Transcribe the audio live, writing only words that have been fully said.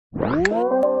Roll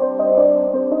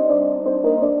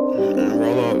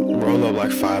up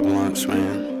like 5 blunts,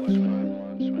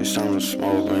 man. It's time to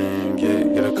smoke, man.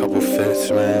 Get a couple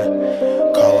fits, man.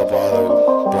 Call up all the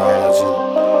broads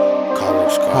and call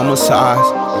up squad.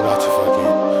 Traumatized. We about to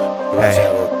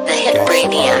have a gangster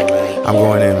party, man. I'm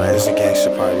going in, man. It's a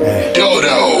gangster party, man.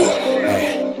 Dodo.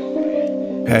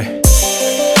 Hey.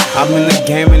 I'm in the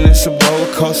game and it's a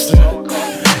roller coaster.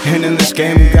 And in this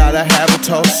game you gotta have a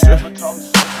toaster.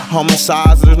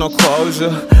 Homicides, there's no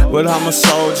closure, but I'm a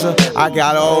soldier. I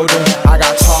got older, I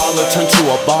got taller, turned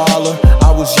to a baller. I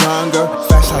was younger,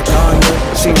 fast like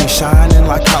thunder. See me shining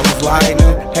like I was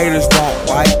lightning. Haters don't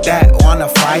like that, wanna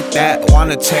fight that,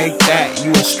 wanna take that.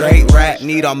 You a straight rat,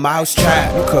 need a mouse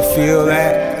trap. You could feel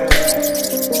that.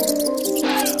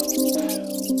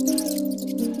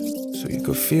 So you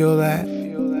could feel that.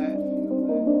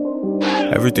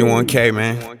 Everything 1K,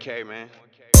 man.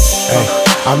 Hey,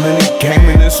 I'm in the game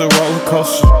and it's a roller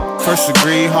coaster. First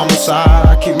degree homicide,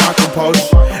 I keep my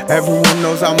composure. Everyone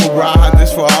knows I'm a ride,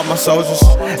 this for all my soldiers.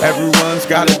 Everyone's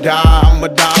gotta die, I'm a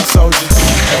die soldier.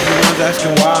 Everyone's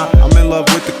asking why, I'm in love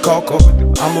with the coco.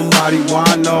 I'm a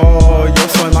marihuano, yo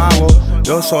soy malo.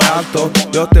 Yo soy alto,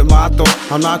 yo te mato.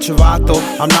 I'm not your vato,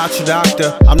 I'm not your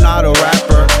doctor. I'm not a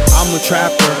rapper, I'm a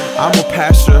trapper. I'm a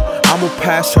pastor, I'ma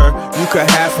pass her. You could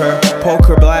have her,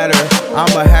 poker bladder.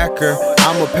 I'm a hacker,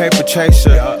 I'm a paper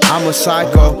chaser. I'm a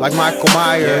psycho, like Michael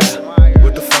Myers.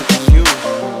 What the fuck is you?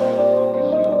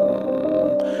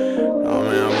 Oh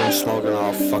man, I've been smoking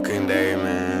all fucking day,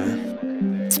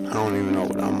 man. I don't even know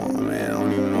what I'm on, man. I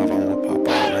don't even know if I'm gonna pop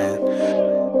out, man.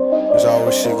 There's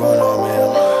always shit going on, man.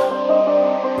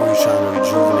 I'm really trying to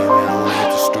rejuvenate, man. I wanna hit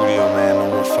the studio, man. No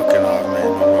more fucking off, man.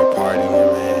 No more partying,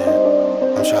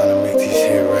 man. I'm trying to make these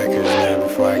hit records, man,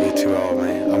 before I get too old,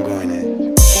 man. I'm going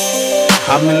in.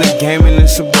 I'm in the game and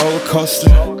it's a roller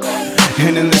coaster.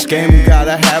 And in this game you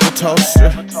gotta have a toaster.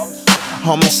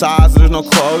 Homicides, there's no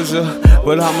closure,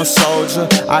 but I'm a soldier.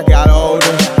 I got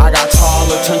older, I got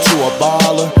taller, turned to a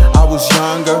baller. I was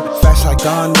younger, fast like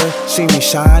thunder. See me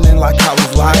shining like I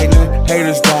was lightning.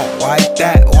 Haters don't like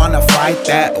that, wanna fight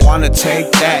that, wanna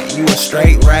take that. You a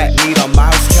straight rat, need a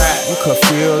mouse trap. You could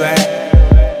feel that.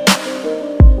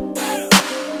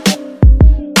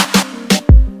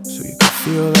 So you could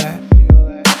feel that.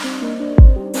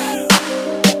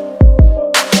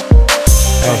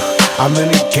 I'm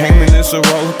in the game and it's a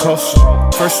roller coaster.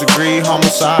 First degree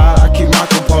homicide, I keep my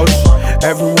composure.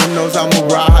 Everyone knows I'm a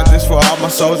ride, this for all my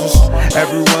soldiers.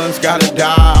 Everyone's gotta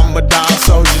die, I'm a die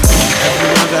soldier.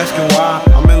 Everyone's asking why,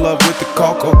 I'm in love with the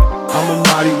coco. I'm a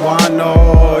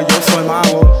marihuano, yo soy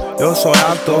malo. Yo soy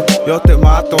alto, yo te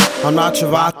mato. I'm not your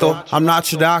vato, I'm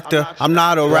not your doctor. I'm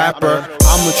not a rapper,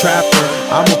 I'm a trapper.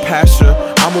 I'm a pastor,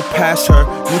 I'ma pass her.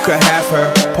 You could have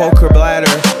her, poker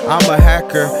bladder. I'm a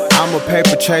hacker, I'm a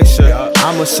paper chaser.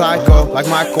 I'm a psycho, like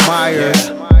Michael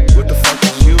Myers. What the fuck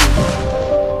is you,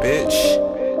 bitch?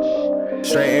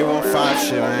 Straight A15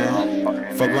 shit,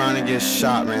 man. Fuck around and get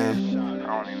shot, man.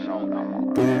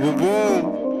 Boom, boom,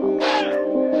 boom.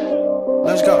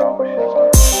 Let's go.